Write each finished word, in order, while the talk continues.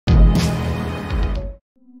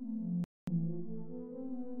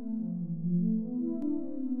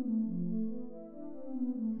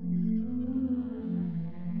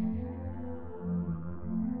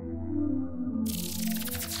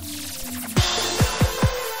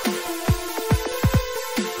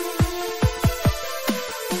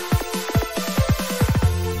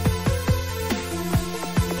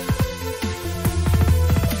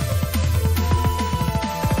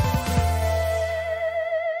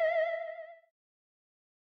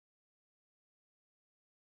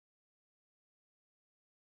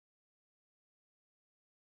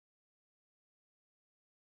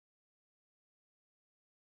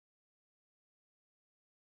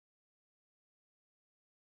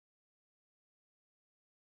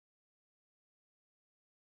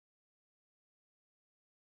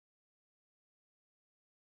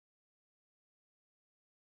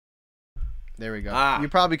There we go. Ah. You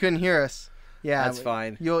probably couldn't hear us. Yeah, That's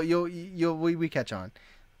fine. We catch on.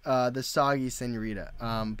 The soggy senorita.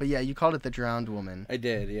 But yeah, you called it the drowned woman. I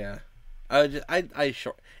did, yeah. I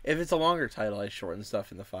short. If it's a longer title, I shorten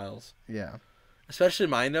stuff in the files. Yeah. Especially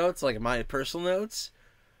my notes, like my personal notes.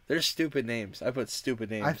 They're stupid names. I put stupid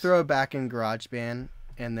names. I throw it back in GarageBand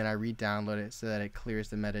and then I re-download it so that it clears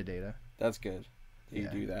the metadata. That's good. You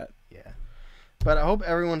do that. Yeah. But I hope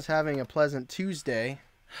everyone's having a pleasant Tuesday.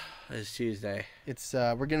 It's Tuesday. It's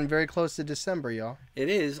we're getting very close to December, y'all. It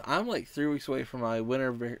is. I'm like 3 weeks away from my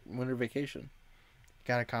winter vacation.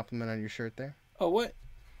 Got a compliment on your shirt there. Oh, what?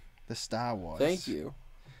 The Star Wars. Thank you.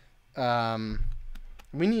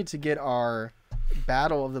 We need to get our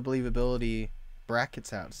Battle of the Believability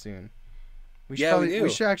brackets out soon. We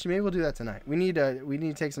should actually, maybe we'll do that tonight. We need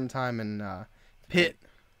to take some time and pit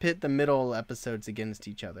the middle episodes against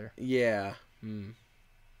each other. Yeah.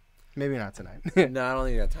 Maybe not tonight. No, I don't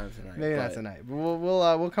think I got time tonight. Maybe not tonight. But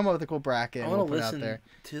we'll come up with a cool bracket and we'll put it out there.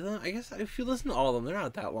 To them. I guess if you listen to all of them, they're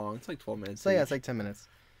not that long. It's like 12 minutes. So yeah, it's like 10 minutes.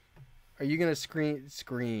 Are you gonna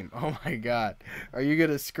scream? Oh my god! Are you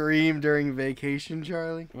gonna scream during vacation,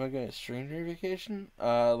 Charlie? Am I gonna stream during vacation?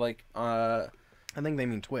 I think they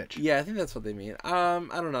mean Twitch. Yeah, I think that's what they mean. I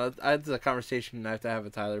don't know. It's a conversation I have to have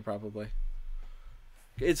with Tyler probably.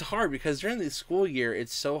 It's hard because during the school year,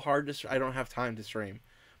 it's so hard to. I don't have time to stream,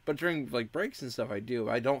 but during like breaks and stuff, I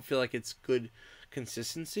do. I don't feel like it's good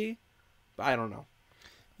consistency, but I don't know.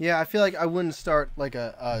 Yeah, I feel like I wouldn't start like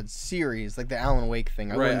a series like the Alan Wake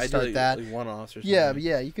thing. I wouldn't start that. Like one-offs or something. Yeah, but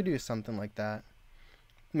yeah, you could do something like that.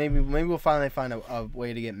 Maybe we'll finally find a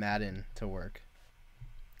way to get Madden to work.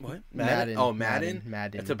 What? Madden? Oh, Madden?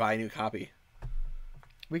 Madden. Have to buy a new copy.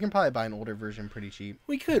 We can probably buy an older version pretty cheap.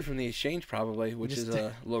 We could from the exchange probably, which is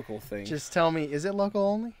a local thing. Just tell me, is it local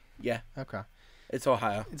only? Yeah. Okay. It's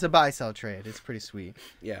Ohio. It's a buy-sell trade. It's pretty sweet.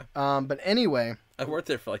 Yeah. But anyway. I worked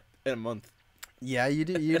there for like a month. Yeah, you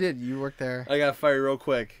did. You did. You worked there. I got fired real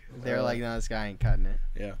quick. They're like, no, this guy ain't cutting it.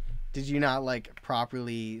 Yeah. Did you not like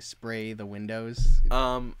properly spray the windows?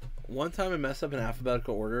 One time I messed up an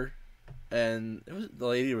alphabetical order, and the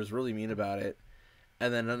lady was really mean about it.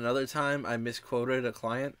 And then another time I misquoted a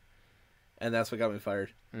client, and that's what got me fired.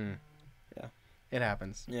 Yeah. It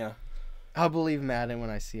happens. Yeah. I'll believe Madden when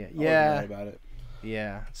I see it. I'll yeah. be mad about it.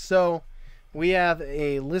 Yeah. So, we have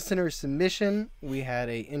a listener submission. We had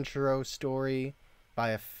a intro story by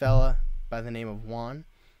a fella by the name of Juan.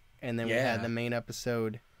 And then we had the main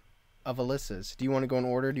episode of Alyssa's. Do you want to go in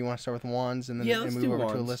order? Do you want to start with Juan's and then move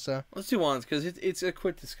over to Alyssa? Let's do Juan's because it's a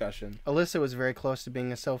quick discussion. Alyssa was very close to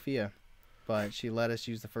being a Sophia, but she let us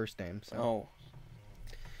use the first name.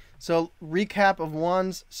 So recap of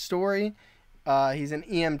Juan's story. He's an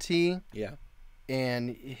EMT. Yeah.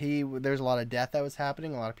 And there's a lot of death that was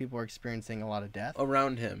happening. A lot of people were experiencing a lot of death.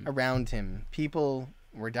 Around him. People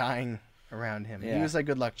were dying around him. Yeah. He was like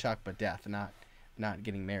Good Luck Chuck, but death, not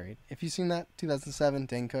getting married. If you've seen that, 2007,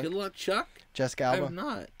 Dane Cook. Good Luck Chuck? Jessica Alba. I have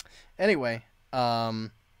not. Anyway,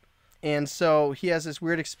 and so he has this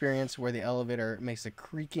weird experience where the elevator makes a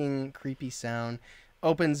creaking, creepy sound,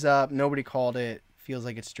 opens up, nobody called it, feels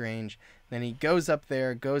like it's strange. Then he goes up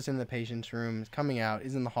there, goes in the patient's room, is coming out,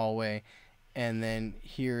 is in the hallway, and then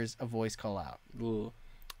hears a voice call out. Ooh.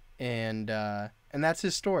 And that's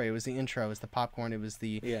his story. It was the intro. It was the popcorn. It was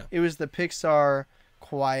the Pixar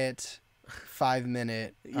quiet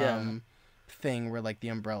 5-minute thing where like the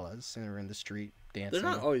umbrellas and we're in the street dancing.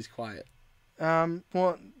 They're not always quiet.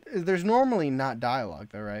 Well, there's normally not dialogue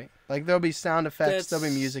though, right? Like there'll be sound effects, there'll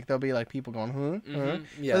be music, there'll be like people going,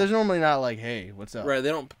 Yeah. But there's normally not like, hey, what's up? Right. They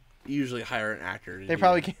don't usually hire an actor. They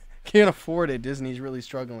probably can't afford it. Disney's really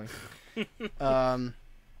struggling.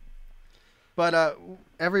 But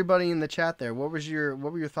everybody in the chat there, what were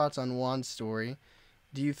your thoughts on Juan's story?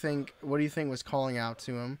 What do you think was calling out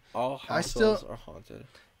to him? All hospitals are haunted.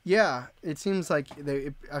 Yeah, it seems like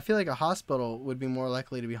I feel like a hospital would be more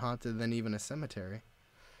likely to be haunted than even a cemetery.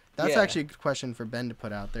 That's actually a good question for Ben to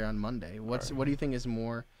put out there on Monday. What do you think is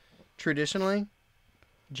more generally,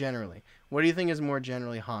 what do you think is more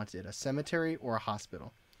generally haunted, a cemetery or a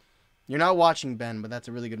hospital? You're not watching Ben, but that's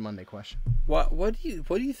a really good Monday question. What do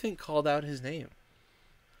you think called out his name?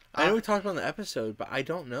 I know we talked about in the episode, but I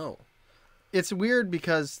don't know. It's weird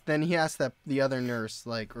because then he asked the other nurse,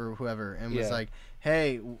 like, or whoever, and was like,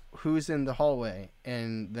 "Hey, who's in the hallway?"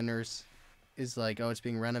 And the nurse is like, "Oh, it's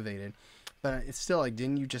being renovated." But it's still like,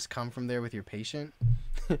 didn't you just come from there with your patient?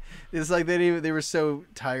 It's like they were so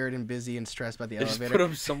tired and busy and stressed by the elevator. Just put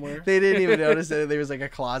him somewhere. They didn't even notice that there was like a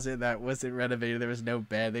closet that wasn't renovated. There was no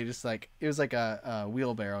bed. They just like, it was like a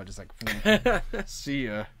wheelbarrow, just like, see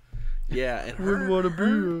ya. Yeah, and Wouldn't want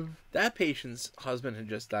to be. That patient's husband had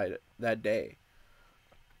just died that day.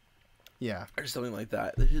 Yeah. Or something like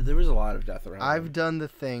that. There was a lot of death around. I've done the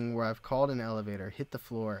thing where I've called an elevator, hit the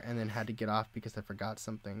floor, and then had to get off because I forgot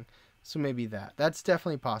something. So maybe that. That's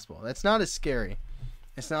definitely possible. That's not as scary.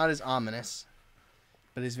 It's not as ominous.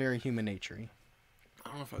 But it's very human nature-y. I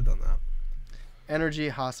don't know if I've done that. Energy,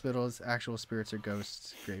 hospitals, actual spirits or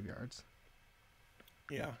ghosts, graveyards.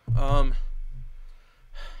 Yeah. What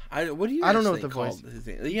do you? I don't know think what the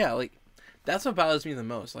voice. Yeah, like that's what bothers me the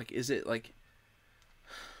most. Like, is it like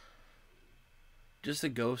just a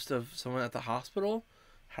ghost of someone at the hospital?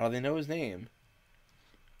 How do they know his name?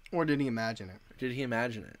 Or did he imagine it? Did he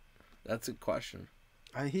imagine it? That's a question.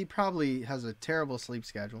 He probably has a terrible sleep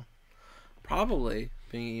schedule. Probably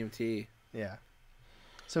being EMT. Yeah.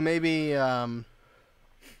 So maybe I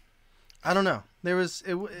don't know. There was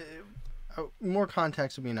more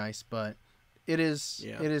context would be nice, but it is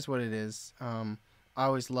what it is. I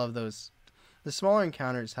always love those. The smaller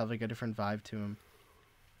encounters have like a different vibe to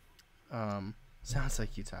them. Sounds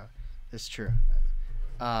like you, Tyler. It's true.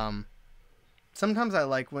 Sometimes I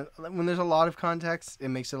like when there's a lot of context, it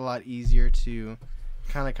makes it a lot easier to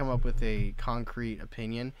kind of come up with a concrete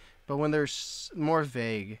opinion. But when there's more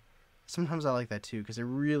vague, sometimes I like that too because it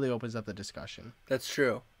really opens up the discussion. That's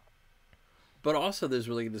true. But also, there's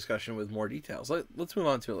really good discussion with more details. Let's move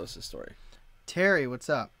on to Alyssa's story. Terry, what's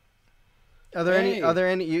up? Are there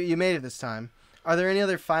any? You made it this time. Are there any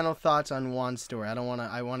other final thoughts on Juan's story?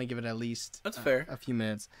 I want to give it at least That's fair. A few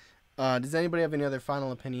minutes. Does anybody have any other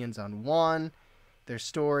final opinions on Juan, their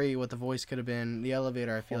story, what the voice could have been? The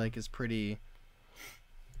elevator, I feel like, is pretty.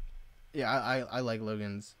 Yeah, I like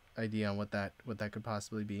Logan's idea on what that could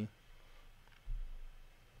possibly be.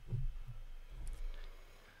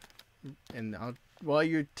 And while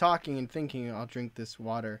you're talking and thinking, I'll drink this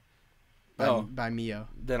water by Mio.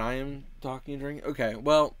 Then I am talking and drinking? Okay,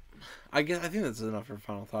 well, I think that's enough for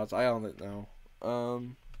final thoughts. I don't know. There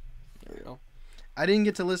we go. I didn't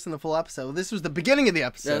get to listen to the full episode. This was the beginning of the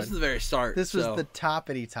episode. Yeah, this is the very start. This was the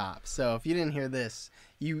toppity top. So if you didn't hear this,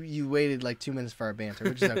 you waited like 2 minutes for our banter,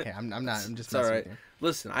 which is okay. I'm not. I'm just. It's all right.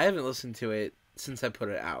 Listen, I haven't listened to it since I put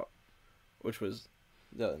it out, which was.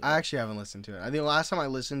 I actually haven't listened to it. I think the last time I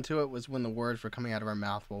listened to it was when the words were coming out of our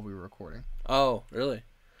mouth while we were recording. Oh, really?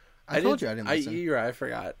 I told you I didn't listen. You're right. I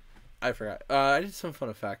forgot. I did some fun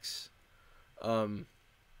effects. It's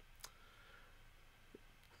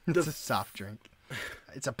a soft drink.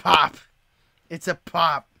 It's a pop. It's a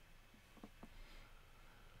pop.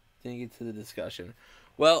 Didn't get to the discussion.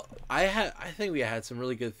 Well, I think we had some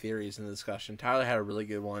really good theories in the discussion. Tyler had a really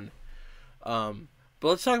good one. But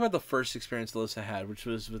let's talk about the first experience Alyssa had, which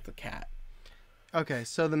was with the cat. Okay,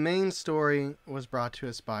 so the main story was brought to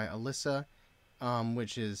us by Alyssa,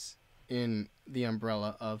 which is in the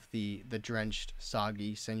umbrella of the drenched,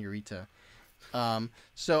 soggy senorita.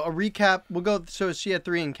 So a recap. So she had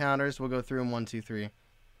 3 encounters. We'll go through them 1, 2, 3.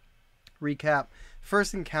 Recap.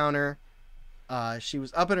 First encounter. She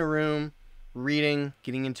was up in a room, reading,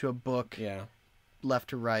 getting into a book. Yeah. Left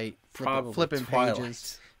to right, flipping Twilight.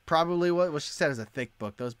 pages. Probably what she said is a thick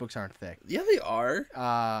book. Those books aren't thick. Yeah, they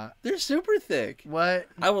are. They're super thick. What?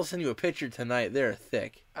 I will send you a picture tonight. They're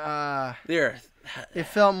thick. It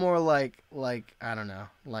felt more like I don't know.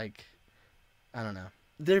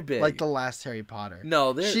 They're big. Like the last Harry Potter.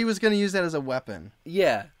 No, she was gonna use that as a weapon.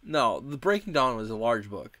 Yeah. No, the Breaking Dawn was a large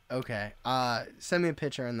book. Okay. Send me a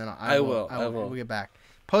picture and then I will. We'll get back.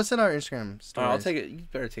 Post it on our Instagram stories. I'll take it. You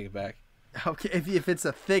better take it back. Okay, if it's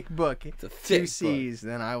a thick book, it's a thick 2 C's,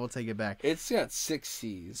 then I will take it back. It's got 6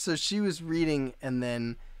 C's. So she was reading, and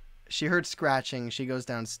then she heard scratching. She goes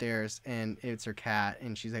downstairs, and it's her cat,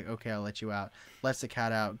 and she's like, okay, I'll let you out. Lets the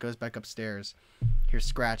cat out, goes back upstairs, hears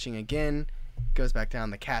scratching again, goes back down.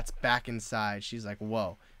 The cat's back inside. She's like,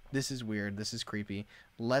 whoa, this is weird. This is creepy.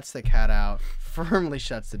 Lets the cat out, firmly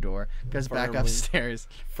shuts the door, goes back upstairs,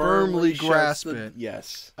 firmly grasps it.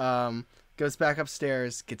 Yes. Goes back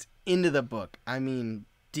upstairs, gets into the book. I mean,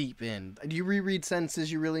 deep in. Do you reread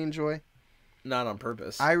sentences you really enjoy? Not on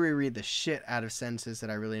purpose. I reread the shit out of sentences that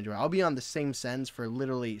I really enjoy. I'll be on the same sentence for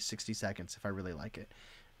literally 60 seconds if I really like it.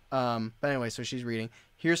 But anyway, so she's reading.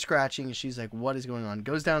 Hears scratching, and she's like, what is going on?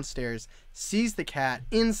 Goes downstairs, sees the cat,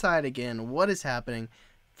 inside again. What is happening?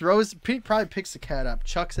 Probably picks the cat up,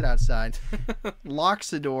 chucks it outside, locks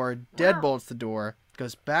the door, deadbolts the door,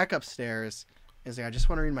 goes back upstairs. Is like, I just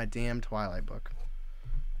want to read my damn Twilight book.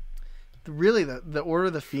 Really, the Order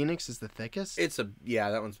of the Phoenix is the thickest.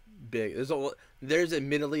 That one's big. There's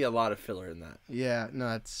admittedly a lot of filler in that. Yeah, no,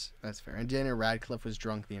 that's fair. And Daniel Radcliffe was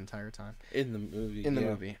drunk the entire time in the movie. In the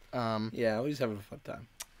movie. Yeah, he's having a fun time.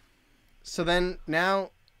 So then now,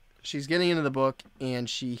 she's getting into the book, and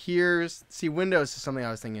she hears... See, windows is something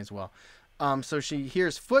I was thinking as well. So she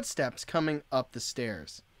hears footsteps coming up the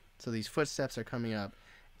stairs. So these footsteps are coming up,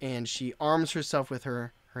 and she arms herself with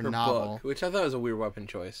her novel. Book, which I thought was a weird weapon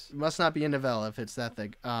choice. It must not be a novella if it's that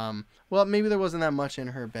thick. Well, maybe there wasn't that much in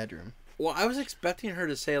her bedroom. Well, I was expecting her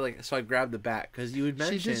to say, like, so I grabbed the bat, because you had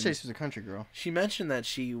mentioned... She did say she was a country girl. She mentioned that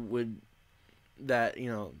she would... That,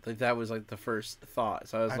 you know, like, that was, like, the first thought.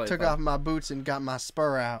 So I took off my boots and got my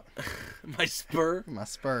spur out. My spur? My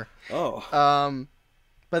spur. Oh.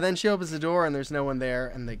 But then she opens the door, and there's no one there,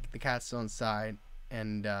 and the cat's still inside.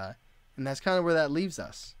 And that's kind of where that leaves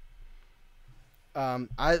us.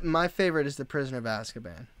 My favorite is The Prisoner of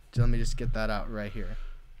Azkaban. Let me just get that out right here.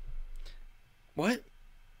 What?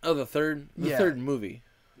 Oh, the third movie.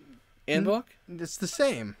 And book? It's the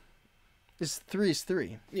same. It's 3 is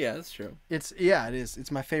 3. Yeah, that's true. It is. It's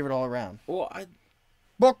my favorite all around. Well,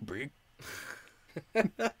 Book big.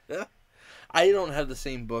 I don't have the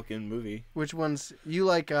same book and movie. Which ones you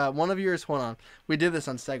like? One of yours. Hold on. We did this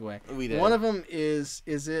on Segway. We did. One of them is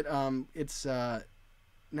it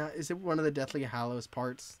now is it one of the Deathly Hallows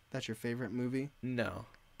parts? That's your favorite movie? No.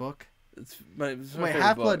 Book? It's my Wait,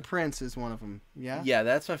 Half-Blood Prince is one of them. Yeah. Yeah,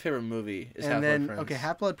 that's my favorite movie. Is and Half-Blood then Prince. okay,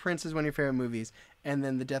 Half-Blood Prince is one of your favorite movies, and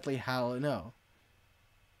then the Deathly Hallows. No.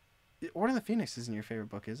 Order of the Phoenix isn't your favorite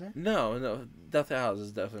book, is it? No. Deathly Hallows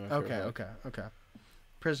is definitely my favorite book. Okay.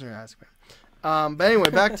 Prisoner of Azkaban. But anyway,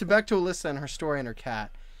 back to Alyssa and her story and her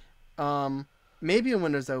cat. Maybe a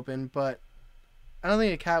window's open, but I don't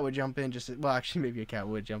think a cat would jump in actually maybe a cat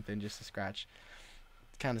would jump in just to scratch.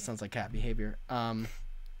 It kind of sounds like cat behavior.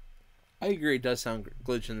 I agree. It does sound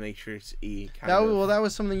Glitch in the Matrix-y. Well, that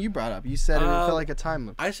was something you brought up. You said it felt like a time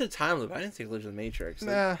loop. I said time loop. I didn't say Glitch in the Matrix.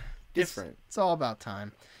 Different. It's all about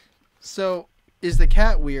time. So, is the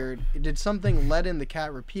cat weird? Did something let in the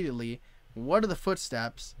cat repeatedly? What are the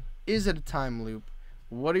footsteps? Is it a time loop?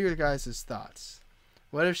 What are your guys' thoughts?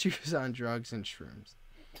 What if she was on drugs and shrooms?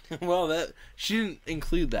 Well, she didn't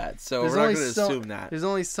include that, so we're not going to assume that. There's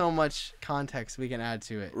only so much context we can add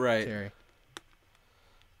to it, right? Terry.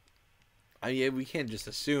 We can't just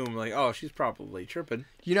assume, like, oh, she's probably tripping.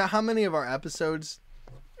 You know how many of our episodes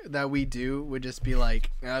that we do would just be like,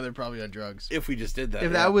 they're probably on drugs. If we just did that.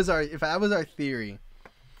 If that was our theory,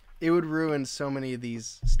 it would ruin so many of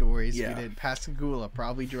these stories. Yeah. We did Pascagoula,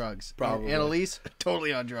 probably drugs. Probably. Annalise,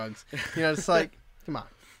 totally on drugs. You know, it's like, come on.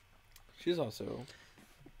 She's also...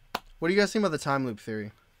 What do you guys think about the time loop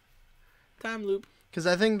theory? Time loop. Because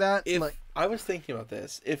I think that... I was thinking about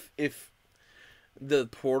this. If the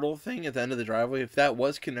portal thing at the end of the driveway, if that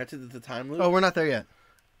was connected to the time loop... Oh, we're not there yet.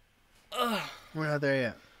 Ugh. We're not there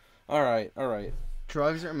yet. All right.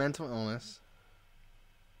 Drugs or mental illness.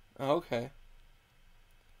 Oh, okay.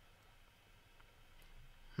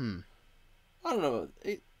 I don't know.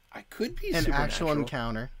 I could be an actual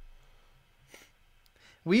encounter.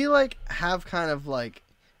 We have kind of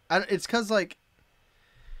it's because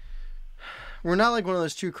we're not like one of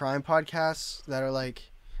those true crime podcasts that are like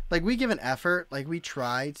we give an effort, we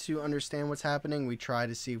try to understand what's happening, we try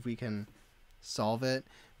to see if we can solve it,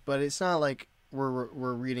 but it's not like we're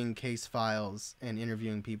reading case files and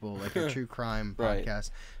interviewing people like a true crime podcast. Right.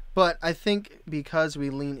 But I think because we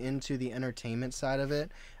lean into the entertainment side of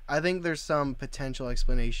it, I think there's some potential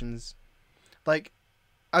explanations. I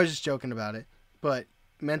was just joking about it, but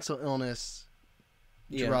mental illness,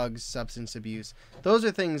 drugs, substance abuse, those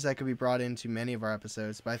are things that could be brought into many of our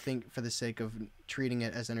episodes. But I think for the sake of treating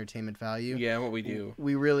it as entertainment value, what we do,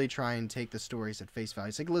 we really try and take the stories at face value.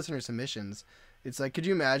 It's like listener submissions. It's like, could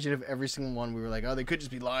you imagine if every single one we were like, oh, they could just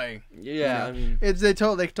be lying? Yeah, you know? They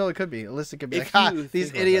totally could be. Alyssa could be like,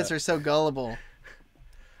 these idiots are so gullible.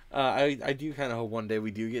 I do kind of hope one day we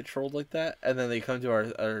do get trolled like that, and then they come to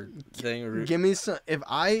our thing. Give me some. If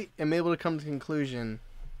I am able to come to the conclusion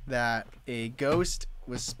that a ghost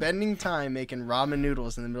was spending time making ramen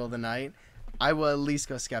noodles in the middle of the night, I will at least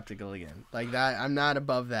go skeptical again. Like that, I'm not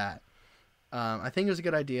above that. I think it was a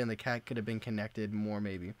good idea, and the cat could have been connected more,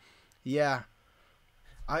 maybe. Yeah.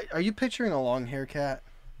 Are you picturing a long hair cat?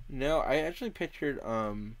 No, I actually pictured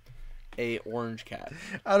a orange cat.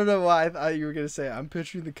 I don't know why I thought you were gonna say I'm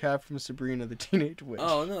picturing the cat from Sabrina the Teenage Witch.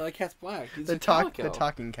 Oh no, that cat's black. He's the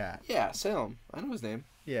talking cat. Yeah, Salem. I know his name.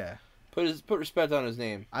 Yeah. Put respect on his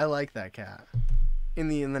name. I like that cat. In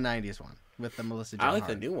the 90s one with the Melissa Joan I like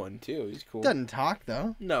Hart. the new one too. He's cool. Doesn't talk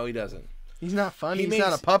though. No, he doesn't. He's not fun. He's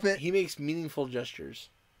not a puppet. He makes meaningful gestures.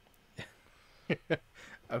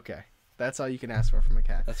 Okay. That's all you can ask for from a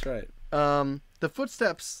cat. That's right. The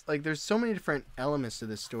footsteps, there's so many different elements to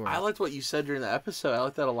this story. I liked what you said during the episode. I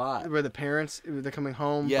liked that a lot. Where the parents, they're coming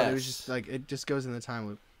home, but it was just it just goes in the time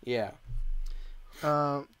loop. Yeah.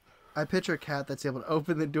 I picture a cat that's able to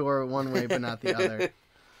open the door one way but not the other.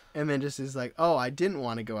 And then just is like, oh, I didn't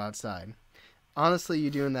want to go outside. Honestly, you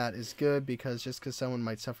doing that is good because just because someone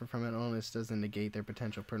might suffer from an illness doesn't negate their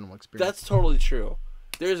potential personal experience. That's totally true.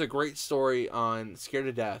 There's a great story on Scared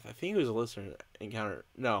to Death. I think it was a listener encounter.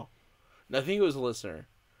 No, I think it was a listener.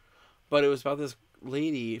 But it was about this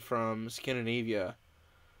lady from Scandinavia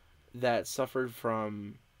that suffered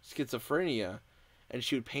from schizophrenia, and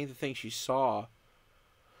she would paint the things she saw.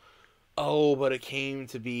 Oh, but it came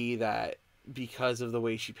to be that because of the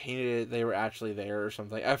way she painted it, they were actually there or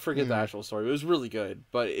something. I forget the actual story. It was really good,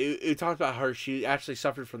 but it talked about how she actually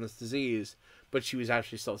suffered from this disease, but she was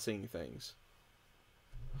actually still seeing things.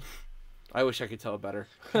 I wish I could tell it better.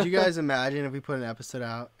 Could you guys imagine if we put an episode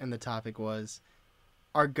out and the topic was,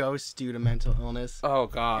 are ghosts due to mental illness? Oh,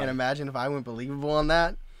 God. And imagine if I went believable on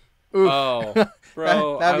that. Oof. Oh,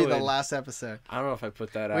 bro. That'd be the last episode. I don't know if I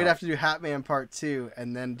put that out. We'd have to do Hat Man Part 2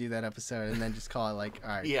 and then do that episode and then just call it like, all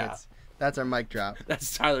right, yeah. That's our mic drop.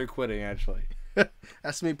 That's Tyler quitting, actually.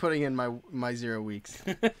 That's me putting in my 0 weeks.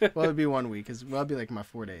 Well, it'd be 1 week. Well, it'd be like my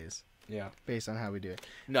 4 days. Yeah. Based on how we do it.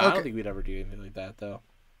 No, okay. I don't think we'd ever do anything like that, though.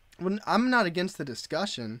 Well, I'm not against the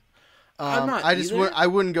discussion. I'm not I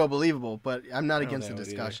wouldn't go believable, but I'm not against the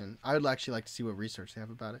discussion. I would actually like to see what research they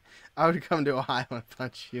have about it. I would come to Ohio and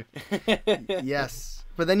punch you. Yes.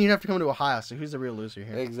 But then you'd have to come to Ohio, so who's the real loser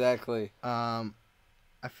here? Exactly. I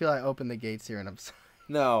feel I opened the gates here, and I'm sorry.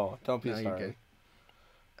 No, don't be sorry. You're good.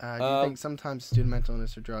 Do you think sometimes student mental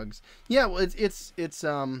illness or drugs? Yeah, well, it's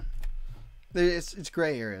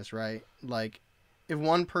gray areas, right? Like, if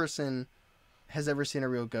one person has ever seen a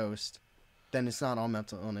real ghost, then it's not all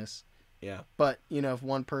mental illness. Yeah. But, if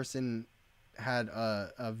one person had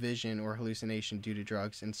a vision or hallucination due to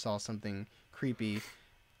drugs and saw something creepy,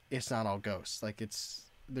 it's not all ghosts. Like,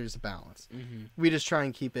 there's a balance. Mm-hmm. We just try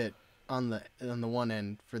and keep it on the one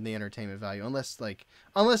end for the entertainment value, unless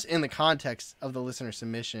in the context of the listener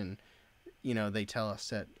submission, they tell us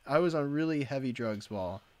that I was on really heavy drugs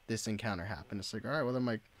while this encounter happened. It's like, all right, well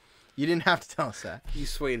then, you didn't have to tell us that. You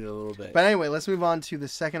swayed it a little bit. But anyway, let's move on to the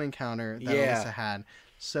second encounter that Alyssa had.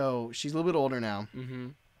 So she's a little bit older now. Mm-hmm.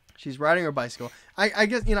 She's riding her bicycle. I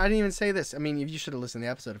guess I didn't even say this. I mean, you should have listened to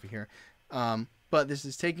the episode if you're here. But this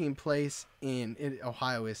is taking place in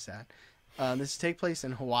Ohio. Is sad. This takes place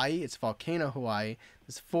in Hawaii. It's Volcano, Hawaii.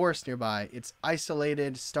 There's a forest nearby. It's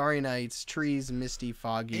isolated, starry nights, trees, misty,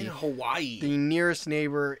 foggy. In Hawaii. The nearest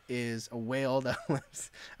neighbor is a whale that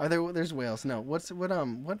lives. There's whales? No. What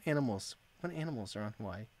animals? What animals are on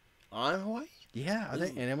Hawaii? On Hawaii? Yeah. Are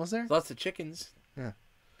there animals there? Lots of chickens. Yeah.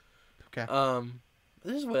 Okay.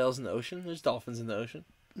 There's whales in the ocean. There's dolphins in the ocean.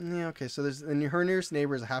 Yeah. Okay. So her nearest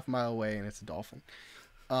neighbor is a half mile away, and it's a dolphin.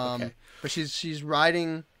 Okay. But she's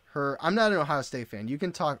riding. I'm not an Ohio State fan. You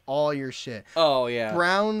can talk all your shit. Oh, yeah.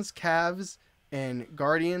 Browns, Cavs, and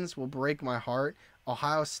Guardians will break my heart.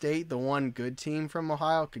 Ohio State, the one good team from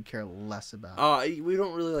Ohio, could care less about. We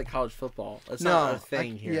don't really like college football. That's not our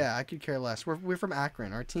thing here. Yeah, I could care less. We're from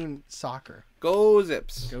Akron. Our team, soccer. Go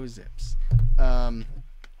Zips. Go Zips.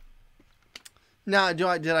 Now,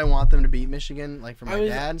 did I want them to beat Michigan, like for my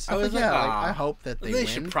dad and stuff? I was I hope that they win. They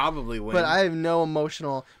should probably win. But I have no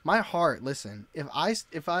emotional. My heart. Listen, it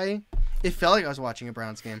felt like I was watching a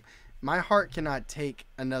Browns game. My heart cannot take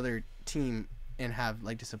another team and have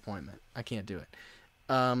like disappointment. I can't do it.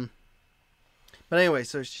 But anyway,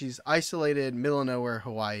 so she's isolated, middle of nowhere,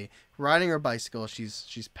 Hawaii, riding her bicycle.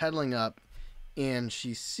 She's pedaling up, and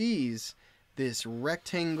she sees this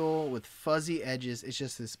rectangle with fuzzy edges. It's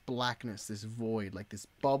just this blackness, this void, like this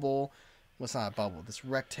bubble. Well, it's not a bubble. This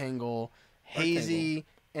rectangle, hazy,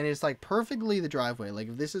 and it's like perfectly the driveway. Like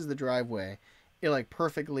if this is the driveway, it like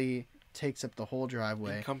perfectly takes up the whole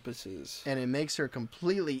driveway. Encompasses. And it makes her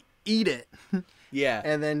completely eat it. Yeah.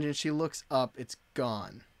 And then when she looks up, it's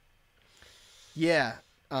gone. Yeah.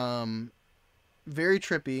 Very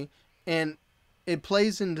trippy. And it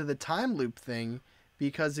plays into the time loop thing.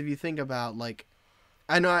 Because if you think about, like,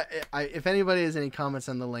 I know if anybody has any comments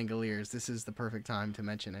on the Langoliers, this is the perfect time to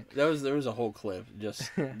mention it. There was a whole clip just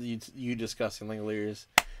you discussing Langoliers,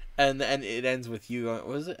 and it ends with you. What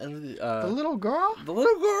was it? The little girl. The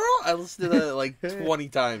little girl. I listened to that like 20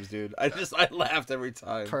 times, dude. I laughed every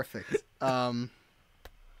time. Perfect. But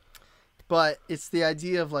it's the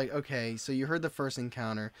idea of like, okay, so you heard the first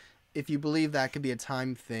encounter. If you believe that could be a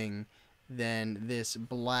time thing, then this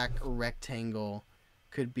black rectangle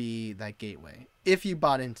could be that gateway. If you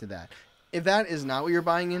bought into that. If that is not what you're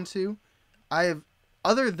buying into, I have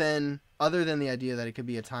other than the idea that it could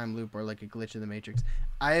be a time loop or like a glitch in the Matrix,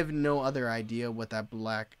 I have no other idea what that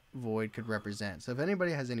black void could represent. So if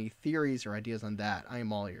anybody has any theories or ideas on that, I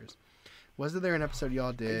am all ears. Wasn't there an episode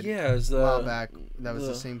y'all did? Yeah, it was a while back. That was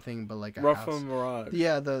the same thing, but like a house. Ruffin Mirage.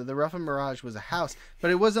 Yeah, the Ruffin Mirage was a house, but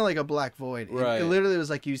it wasn't like a black void. Right. It literally was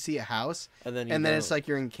like you see a house, and then it's like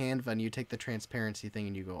you're in Canva and you take the transparency thing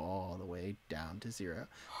and you go all the way down to 0.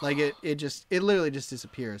 Like it literally just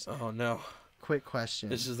disappears. Oh no. Quick question.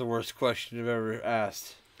 This is the worst question I've ever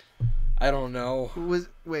asked. I don't know.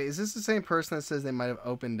 Wait, is this the same person that says they might have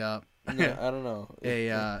opened up? Yeah, I don't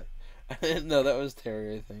know. No, that was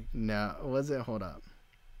Terry, I think. No, was it? Hold up.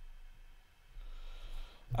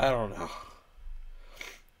 I don't know.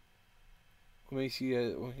 What makes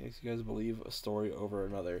you guys believe a story over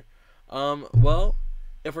another? Well,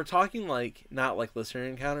 if we're talking like not like listener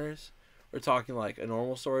encounters, we're talking like a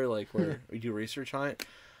normal story, like where we do research on it.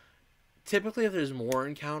 Typically, if there's more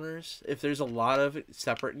encounters, if there's a lot of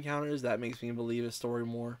separate encounters, that makes me believe a story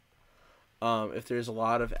more. If there's a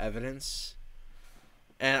lot of evidence,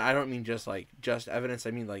 and I don't mean just evidence,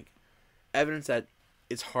 I mean like evidence that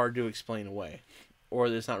it's hard to explain away,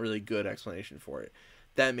 or there's not really good explanation for it,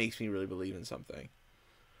 that makes me really believe in something.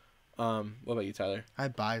 What about you, Tyler? I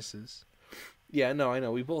have biases. Yeah, no, I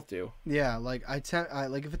know, we both do. Yeah, like I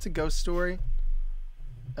like if it's a ghost story,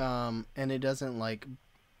 and it doesn't like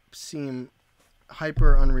seem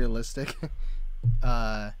hyper unrealistic,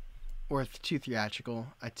 or too theatrical,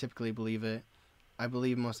 I typically believe it. I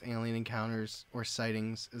believe most alien encounters or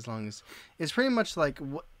sightings, as long as it's pretty much like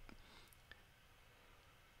what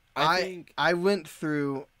I went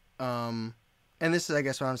through. And this is, I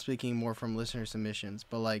guess, when I'm speaking more from listener submissions.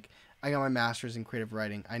 But like, I got my master's in creative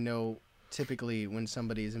writing. I know typically when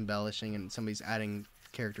somebody's embellishing and somebody's adding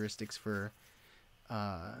characteristics for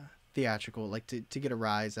theatrical, like to get a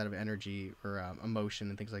rise out of energy or emotion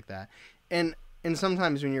and things like that. And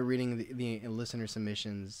sometimes when you're reading the listener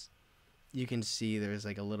submissions, you can see there's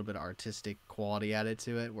like a little bit of artistic quality added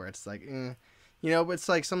to it, where it's like, but it's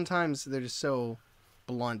like sometimes they're just so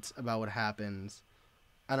blunt about what happens.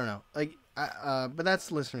 I don't know, like, but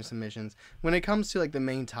that's listener submissions. When it comes to like the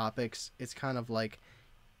main topics, it's kind of like,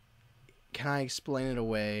 can I explain it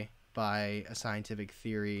away by a scientific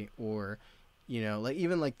theory, or, like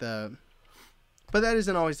even like but that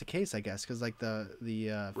isn't always the case, I guess, because like the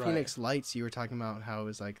Right. Phoenix Lights, you were talking about how it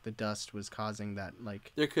was like the dust was causing that,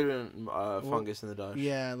 like There could have been fungus in the dust.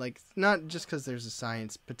 Yeah, like not just because there's a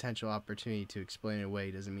science potential opportunity to explain it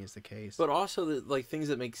away doesn't mean it's the case. But also like things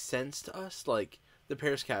that make sense to us, like the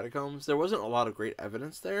Paris catacombs. There wasn't a lot of great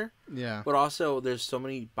evidence there. Yeah. But also, there's so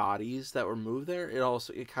many bodies that were moved there.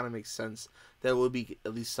 It kind of makes sense that it would be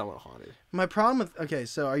at least somewhat haunted. My problem with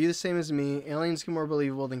so are you the same as me? Aliens are more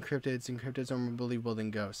believable than cryptids, and cryptids are more believable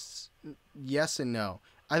than ghosts. Yes and no.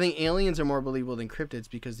 I think aliens are more believable than cryptids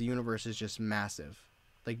because the universe is just massive,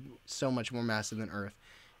 like so much more massive than Earth.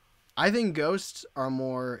 I think ghosts are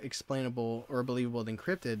more explainable or believable than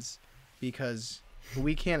cryptids because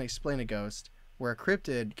we can't explain a ghost. Where a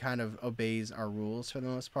cryptid kind of obeys our rules for the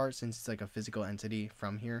most part, since it's like a physical entity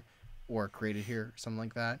from here or created here, or something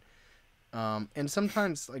like that. And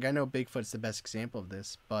sometimes, like, I know Bigfoot's the best example of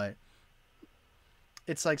this, but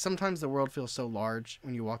it's like sometimes the world feels so large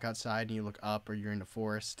when you walk outside and you look up or you're in the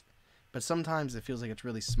forest, but sometimes it feels like it's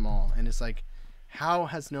really small. And it's like, how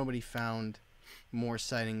has nobody found more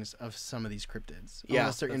sightings of some of these cryptids? Yeah,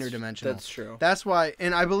 unless they're interdimensional. That's true. That's why,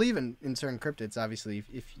 and I believe in certain cryptids, obviously,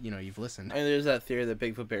 if you've listened. And there's that theory that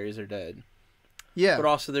Bigfoot berries are dead. Yeah. But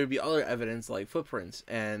also there'd be other evidence like footprints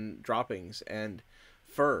and droppings and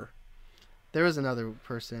fur. There was another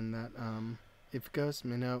person that, if ghosts, the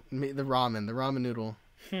ramen noodle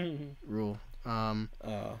rule.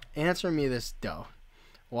 Answer me this, though.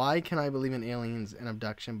 Why can I believe in aliens and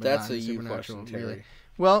abduction, but that's not in a you supernatural? question, Terry. Really?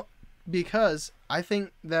 Well, because I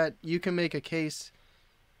think that you can make a case.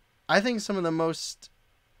 I think some of the most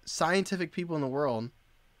scientific people in the world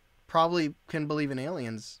probably can believe in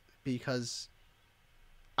aliens, because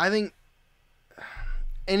I think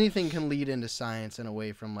anything can lead into science and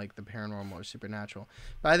away from like the paranormal or supernatural.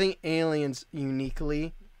 But I think aliens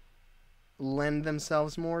uniquely lend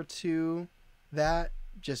themselves more to that,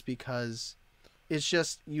 just because it's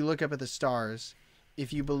just, you look up at the stars.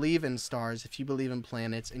 If you believe in stars, if you believe in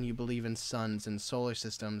planets, and you believe in suns and solar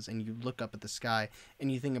systems, and you look up at the sky and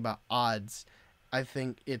you think about odds, I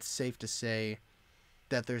think it's safe to say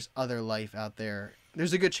that there's other life out there.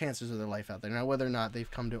 There's a good chance there's other life out there. Now, whether or not they've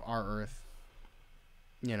come to our Earth,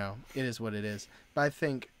 it is what it is. But I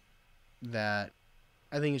think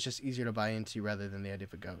it's just easier to buy into rather than the idea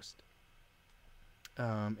of a ghost.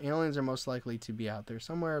 Aliens are most likely to be out there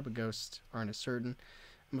somewhere, but ghosts aren't as certain.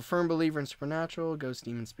 I'm a firm believer in supernatural, ghost,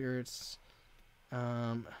 demon spirits.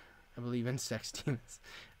 I believe in sex demons.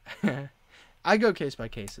 I go case by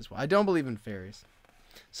case as well. I don't believe in fairies.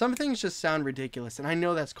 some things just sound ridiculous, and I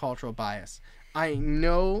know that's cultural bias. I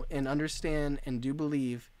know and understand and do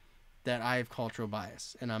believe that I have cultural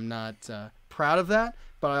bias, and I'm not proud of that,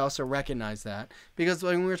 but I also recognize that. Because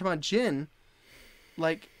when we were talking about gin,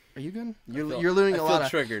 like, are you good? You're doing a lot of...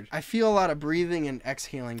 triggered. I feel a lot of breathing and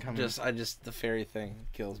exhaling coming. The fairy thing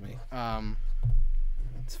kills me.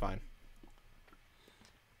 It's fine.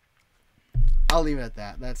 I'll leave it at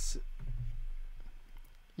that. That's...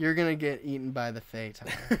 You're gonna get eaten by the Fae,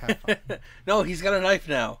 Tyler. Have fun. No, he's got a knife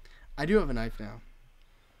now. I do have a knife now.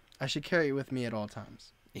 I should carry it with me at all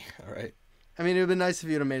times. Yeah, all right. I mean, it would be nice if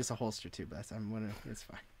you would have made us a holster too, but it's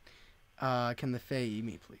fine. Can the Fae eat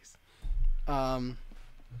me, please?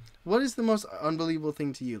 What is the most unbelievable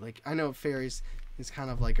thing to you? Like, I know fairies is kind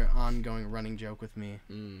of like an ongoing running joke with me.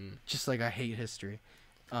 Just like I hate history.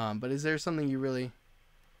 But is there something you really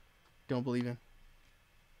don't believe in?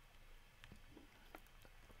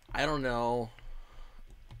 I don't know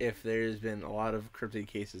if there's been a lot of cryptid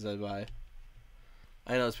cases I buy.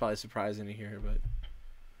 I know it's probably surprising to hear, but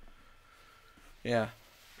yeah,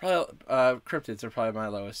 probably cryptids are probably my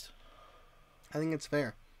lowest. I think it's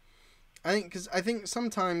fair. I think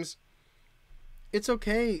sometimes it's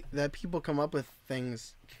okay that people come up with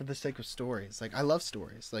things for the sake of stories. Like, I love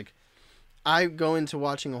stories. Like, I go into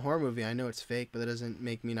watching a horror movie. I know it's fake, but that doesn't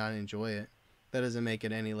make me not enjoy it. That doesn't make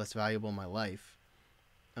it any less valuable in my life.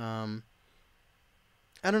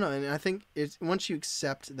 I don't know, and I think it's once you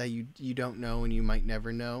accept that you don't know and you might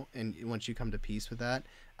never know, and once you come to peace with that,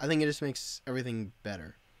 I think it just makes everything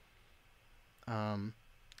better. Every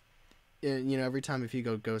time if you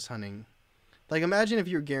go ghost hunting, like, imagine if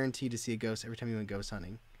you were guaranteed to see a ghost every time you went ghost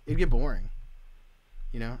hunting, it'd get boring.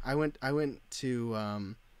 I went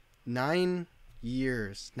to 9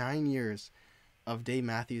 years of Dave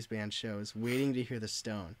Matthews Band shows waiting to hear the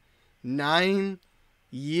Stone. 9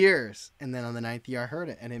 years, and then on the 9th year I heard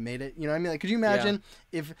it, and it made it. You know what I mean? Like, could you imagine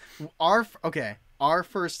if our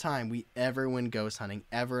first time we ever went ghost hunting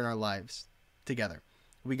ever in our lives together,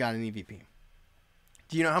 we got an EVP.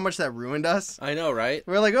 Do you know how much that ruined us? I know, right?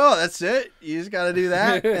 We're like, oh, that's it. You just got to do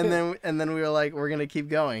that, and then we were like, we're gonna keep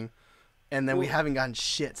going, and then we haven't gotten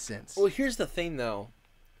shit since. Well, here's the thing, though.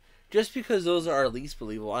 Just because those are our least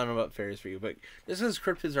believable, I don't know about fairies for you, but just because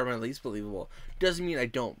cryptids are my least believable doesn't mean I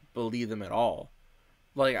don't believe them at all.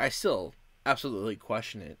 Like, I still absolutely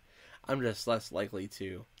question it. I'm just less likely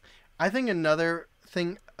to. I think another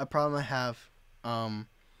thing, a problem I have,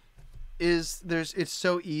 is it's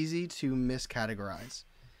so easy to miscategorize.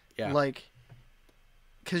 Yeah. Like,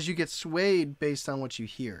 because you get swayed based on what you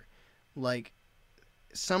hear. Like,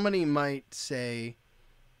 somebody might say,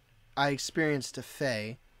 I experienced a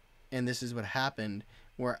fae, and this is what happened,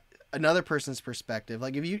 where another person's perspective,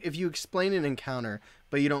 like, if you explain an encounter,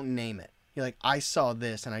 but you don't name it, you're like, I saw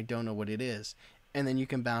this and I don't know what it is. And then you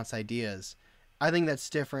can bounce ideas. I think that's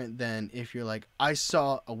different than if you're like, I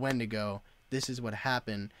saw a Wendigo, this is what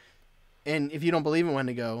happened. And if you don't believe in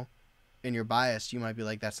Wendigo and you're biased, you might be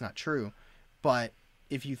like, that's not true. But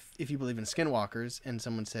if you believe in skinwalkers and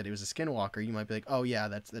someone said it was a skinwalker, you might be like, oh yeah,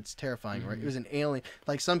 that's terrifying, right? It was an alien.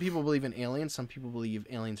 Like, some people believe in aliens, some people believe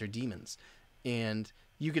aliens are demons. And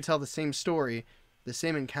you could tell the same story, the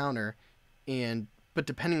same encounter, but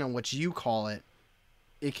depending on what you call it,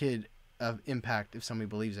 it could impact if somebody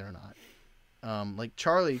believes it or not. Like,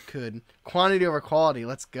 Charlie could... Quantity over quality,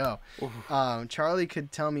 let's go. Charlie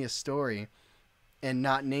could tell me a story and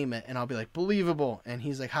not name it, and I'll be like, believable. And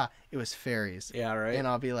he's like, ha, it was fairies. Yeah, right. And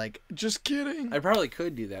I'll be like, just kidding. I probably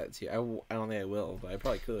could do that too. I don't think I will, but I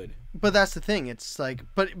probably could. But that's the thing. It's like...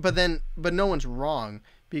 But no one's wrong,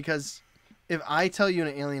 because if I tell you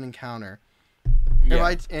an alien encounter...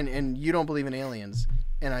 Yeah. And you don't believe in aliens,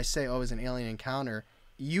 and I say, oh, it was an alien encounter,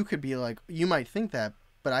 you could be like, you might think that,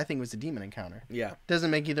 but I think it was a demon encounter. Yeah.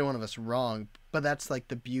 Doesn't make either one of us wrong, but that's like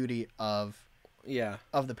the beauty of the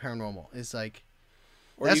paranormal. Is like,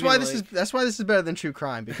 that's why this is better than true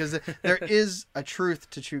crime, because there is a truth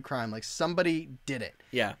to true crime. Like, somebody did it.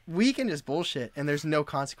 Yeah. We can just bullshit and there's no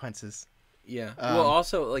consequences. Yeah. Well,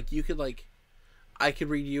 also, like, you could, like, I could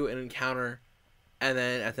read you an encounter, and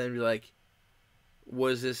then at the end be like,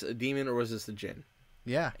 was this a demon or was this a djinn?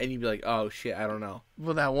 Yeah. And you'd be like, oh shit, I don't know.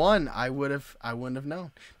 Well, that one, I wouldn't have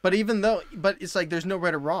known. But it's like, there's no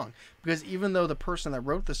right or wrong, because even though the person that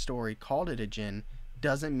wrote the story called it a djinn,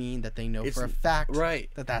 doesn't mean that they know for a fact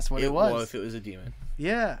that that's what it was. Well, if it was a demon.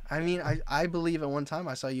 Yeah. I mean, I believe at one time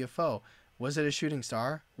I saw a UFO. Was it a shooting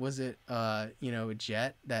star? Was it, a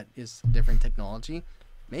jet that is different technology?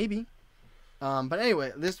 Maybe. But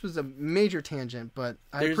anyway, this was a major tangent, but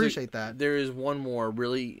I appreciate that. There is one more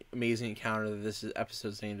really amazing encounter that this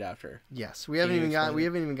episode's named after. Yes, we haven't even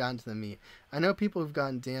gotten to the meat. I know people who've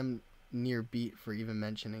gotten damn near beat for even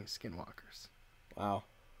mentioning skinwalkers. Wow.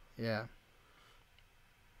 Yeah.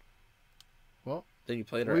 Well, then you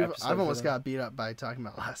played our episode. I've almost got beat up by talking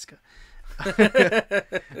about Alaska.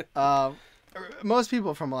 Most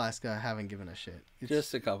people from Alaska haven't given a shit.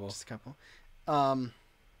 Just a couple.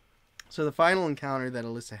 So the final encounter that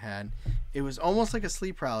Alyssa had, it was almost like a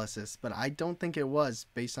sleep paralysis, but I don't think it was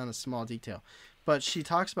based on a small detail. But she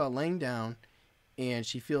talks about laying down, and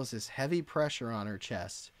she feels this heavy pressure on her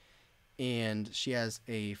chest, and she has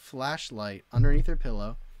a flashlight underneath her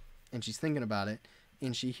pillow, and she's thinking about it,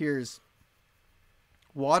 and she hears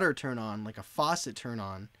water turn on, like a faucet turn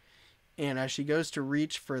on, and as she goes to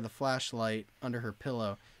reach for the flashlight under her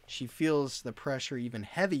pillow, she feels the pressure even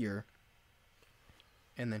heavier.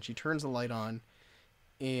 And then she turns the light on,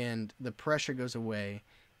 and the pressure goes away,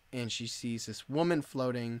 and she sees this woman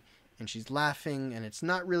floating, and she's laughing, and it's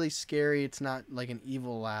not really scary. It's not like an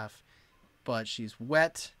evil laugh, but she's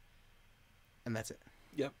wet, and that's it.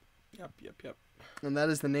 Yep. And that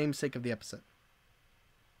is the namesake of the episode.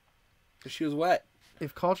 She was wet.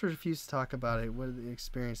 If culture refused to talk about it, what did they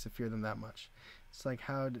experience to fear them that much? It's like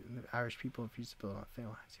how did the Irish people refuse to build on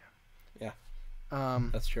phalanx. Yeah.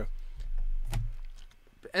 That's true.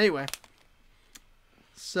 But anyway,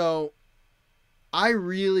 so I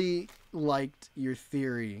really liked your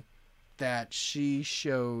theory that she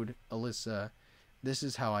showed Alyssa, this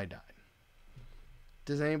is how I died.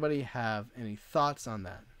 Does anybody have any thoughts on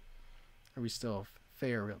that? Are we still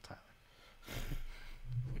Faye or real Tyler?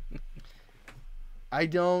 I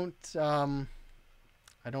don't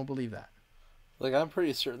believe that. Like, I'm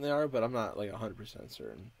pretty certain they are, but I'm not like 100%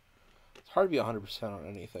 certain. It's hard to be 100% on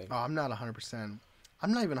anything. Oh, I'm not 100%.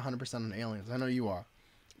 I'm not even 100% on aliens. I know you are.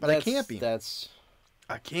 But I can't be.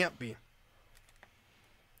 I can't be.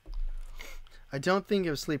 I don't think it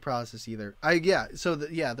was sleep paralysis either.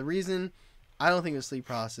 The reason I don't think it was sleep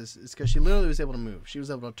paralysis is because she literally was able to move. She was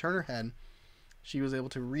able to turn her head. She was able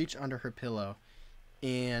to reach under her pillow.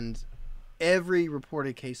 And every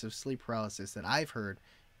reported case of sleep paralysis that I've heard,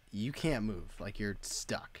 you can't move. Like, you're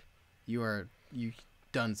stuck. You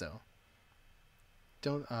donezo.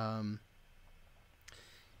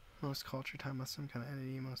 Most culture time with some kind of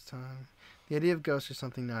entity most time. The idea of ghosts or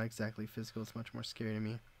something not exactly physical is much more scary to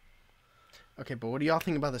me. Okay, but what do y'all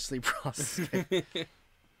think about the sleep paralysis?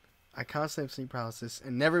 I constantly have sleep paralysis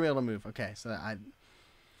and never be able to move. Okay, so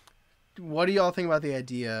what do y'all think about the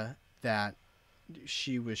idea that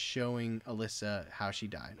she was showing Alyssa how she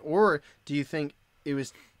died? Or do you think it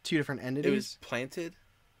was two different entities? It was planted?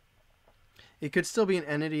 It could still be an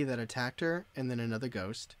entity that attacked her and then another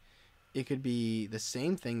ghost. It could be the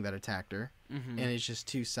same thing that attacked her, and it's just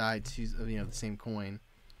two sides of the same coin.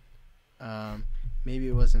 Maybe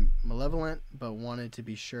it wasn't malevolent, but wanted to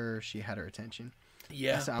be sure she had her attention.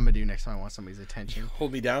 Yeah. That's what I'm gonna do next time I want somebody's attention.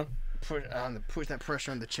 Hold me down. Push that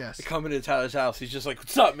pressure on the chest. I come into Tyler's house. He's just like,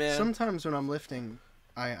 "What's up, man?" Sometimes when I'm lifting,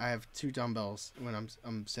 I have two dumbbells when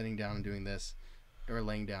I'm sitting down and doing this, or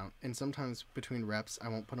laying down. And sometimes between reps, I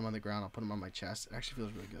won't put them on the ground. I'll put them on my chest. It actually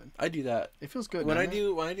feels really good. I do that. It feels good when I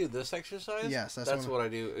do this exercise. Yes, that's what I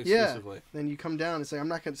do exclusively. Yeah. Then you come down. It's like I'm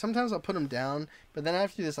not gonna. Sometimes I'll put them down, but then I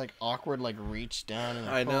have to do this like awkward like reach down. And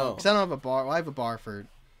I know because I don't have a bar. Well, I have a bar for,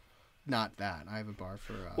 not that. I have a bar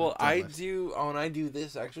for. Well, deadlift. When I do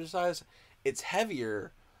this exercise, it's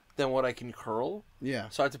heavier than what I can curl. Yeah.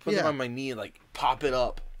 So I have to put them on my knee and like pop it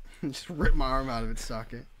up. Just rip my arm out of its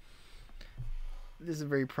socket. This is a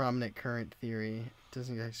very prominent current theory.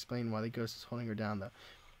 Doesn't explain why the ghost is holding her down, though.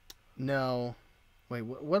 No. Wait,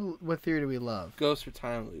 what theory do we love? Ghosts are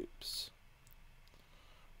time loops.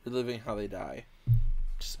 Reliving how they die.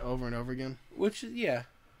 Just over and over again? Which, yeah.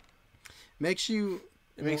 Makes you...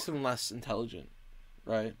 It makes them less intelligent,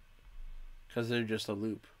 right? Because they're just a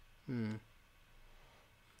loop.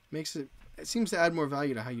 Makes it... It seems to add more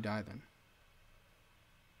value to how you die, then.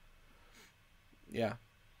 Yeah.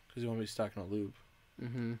 Because you won't be stuck in a loop.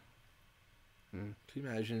 Mm-hmm. Can you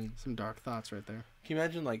imagine... Some dark thoughts right there. Can you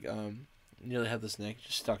imagine, like, you nearly have the snake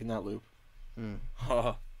just stuck in that loop?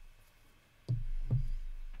 Oh,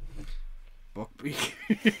 man. Bookbeak.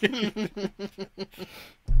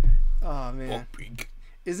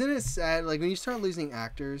 Isn't it sad? Like, when you start losing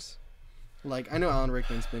actors... Like, I know Alan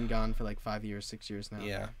Rickman's been gone for, like, 5 years, 6 years now.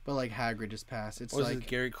 Yeah. But, like, Hagrid just passed. It's was like... it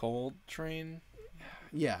Gary Coltrane?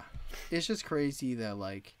 Yeah. It's just crazy that,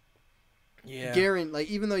 like... Yeah. Like,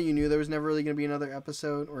 even though you knew there was never really going to be another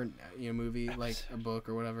episode or, movie, like a book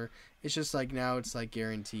or whatever, it's just like now it's like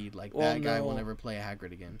guaranteed. Like, that guy will never play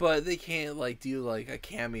Hagrid again. But they can't, like, do, like, a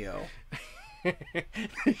cameo.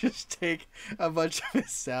 They just take a bunch of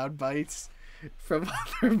his sound bites from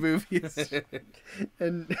other movies.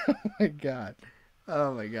 And, oh my god.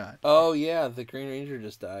 Oh, yeah, the Green Ranger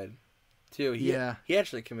just died, too. He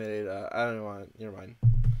actually committed, I don't know,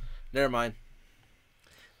 never mind.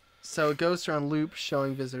 So ghosts are on loop,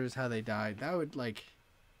 showing visitors how they died. That would, like...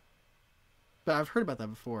 But I've heard about that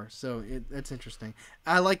before, so it's interesting.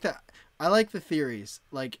 I like that. I like the theories.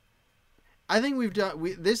 Like, I think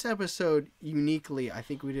this episode, uniquely, I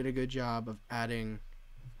think we did a good job of adding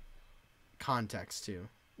context to,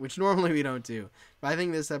 which normally we don't do. But I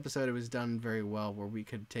think this episode, it was done very well, where we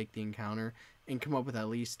could take the encounter and come up with at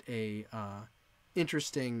least a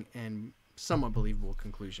interesting and somewhat believable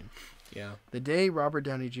conclusion. Yeah. The day Robert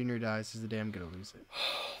Downey Jr. dies is the day I'm going to lose it.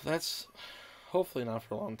 That's hopefully not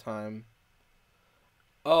for a long time.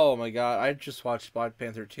 Oh my god, I just watched Black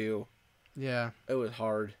Panther 2. Yeah. It was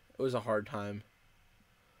hard. It was a hard time.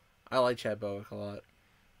 I like Chad Bowick a lot.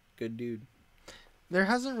 Good dude. There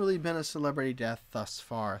hasn't really been a celebrity death thus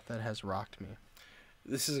far that has rocked me.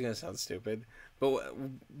 This is going to sound stupid, but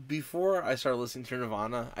before I started listening to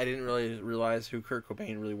Nirvana, I didn't really realize who Kurt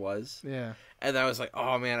Cobain really was. Yeah. And I was like,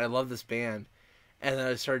 oh man, I love this band. And then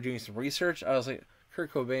I started doing some research. I was like,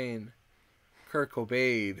 Kurt Cobain.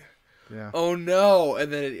 Yeah. Oh no!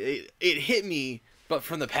 And then it hit me, but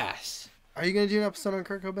from the past. Are you going to do an episode on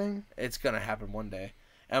Kurt Cobain? It's going to happen one day.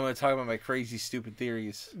 And I'm going to talk about my crazy, stupid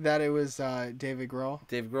theories. That it was David Grohl?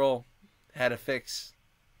 Dave Grohl had a fix.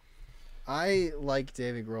 I like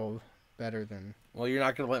David Grohl better than... Well, you're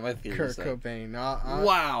not going to like my theories. Kurt Cobain.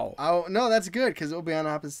 Wow. No, that's good, because we'll be on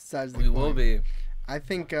opposite sides of the We coin. will be. I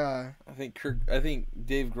think... I think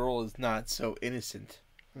Dave Grohl is not so innocent.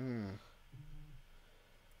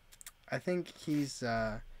 I think he's...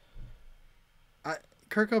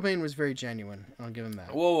 Kurt Cobain was very genuine. I'll give him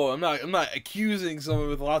that. Whoa, I'm not accusing someone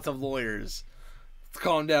with lots of lawyers. Let's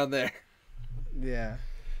calm down there. Yeah.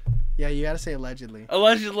 Yeah, you gotta say allegedly.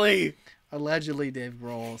 Allegedly, Dave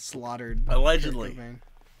Grohl slaughtered allegedly. Kurt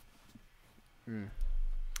Cobain.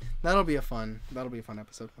 That'll be a fun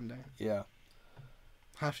episode one day. Yeah.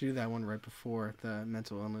 I'll have to do that one right before the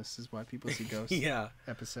mental illness is why people see ghosts. Yeah.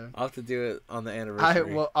 Episode. I'll have to do it on the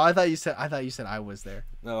anniversary. I thought you said I was there.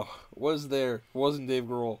 No, was there. Wasn't Dave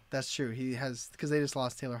Grohl. That's true. He has, because they just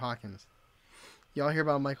lost Taylor Hawkins. Y'all hear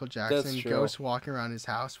about Michael Jackson? That's true. Ghosts walking around his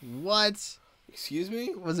house. What? Excuse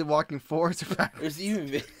me? Was it walking forwards or backwards? There's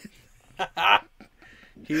even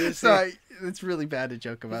he was Sorry, it's really bad to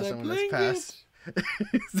joke about someone that's "Blanket." passed.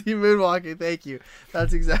 See, moonwalking. Thank you.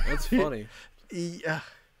 That's exactly. That's funny. Did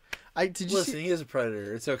you Listen, see? he is a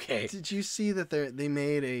predator. It's okay. Did you see that they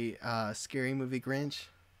made a scary movie Grinch?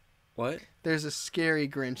 What? There's a scary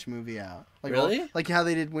Grinch movie out. Like, Really? Like how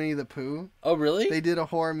they did Winnie the Pooh. Oh, really? They did a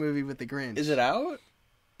horror movie with the Grinch. Is it out?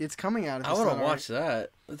 It's coming out. I want to watch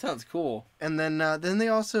that. That sounds cool. And then they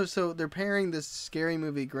also, so they're pairing this scary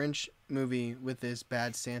movie Grinch movie with this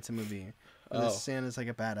bad Santa movie. Where this Santa's like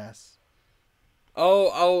a badass.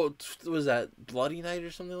 Oh, was that Bloody Night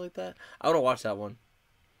or something like that? I want to watch that one.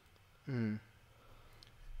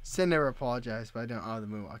 Sid never apologized, but I don't. Oh, the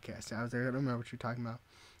movie. Okay, so I was there. I don't remember what you're talking about.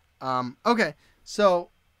 Okay, so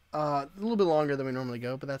a little bit longer than we normally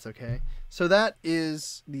go, but that's okay. So that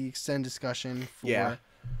is the extended discussion for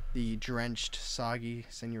the Drenched, Soggy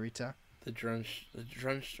Senorita. The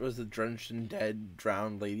drenched was the drenched and dead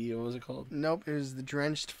drowned lady. What was it called? Nope, it was the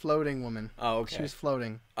drenched floating woman. Oh, okay. She was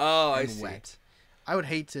floating. Oh, I and see. Wet. I would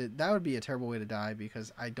hate to. That would be a terrible way to die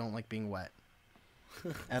because I don't like being wet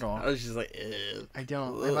at all. I was just like, ew. I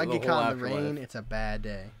don't. If I get caught in the rain, it's a bad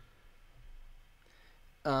day.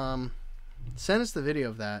 Send us the video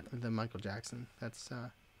of that, the Michael Jackson.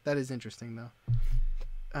 That is interesting though.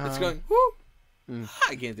 It's going. Woo!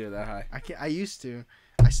 I can't do it that high. I can't. I used to.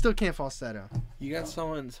 I still can't falsetto. You got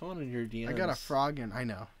someone in your DMs. I got a frog in. I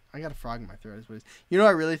know. I got a frog in my throat. Is what it is. You know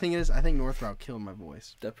what I really think it is? I think North Route killed my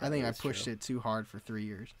voice. I think I pushed it too hard for 3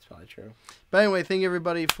 years. It's probably true. But anyway, thank you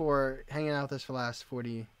everybody for hanging out with us for the last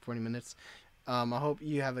 40 minutes. I hope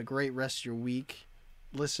you have a great rest of your week.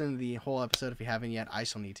 Listen to the whole episode if you haven't yet. I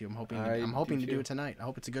still need to. I'm hoping to do it tonight. I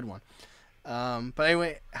hope it's a good one. But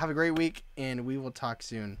anyway, have a great week, and we will talk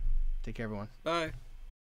soon. Take care, everyone. Bye.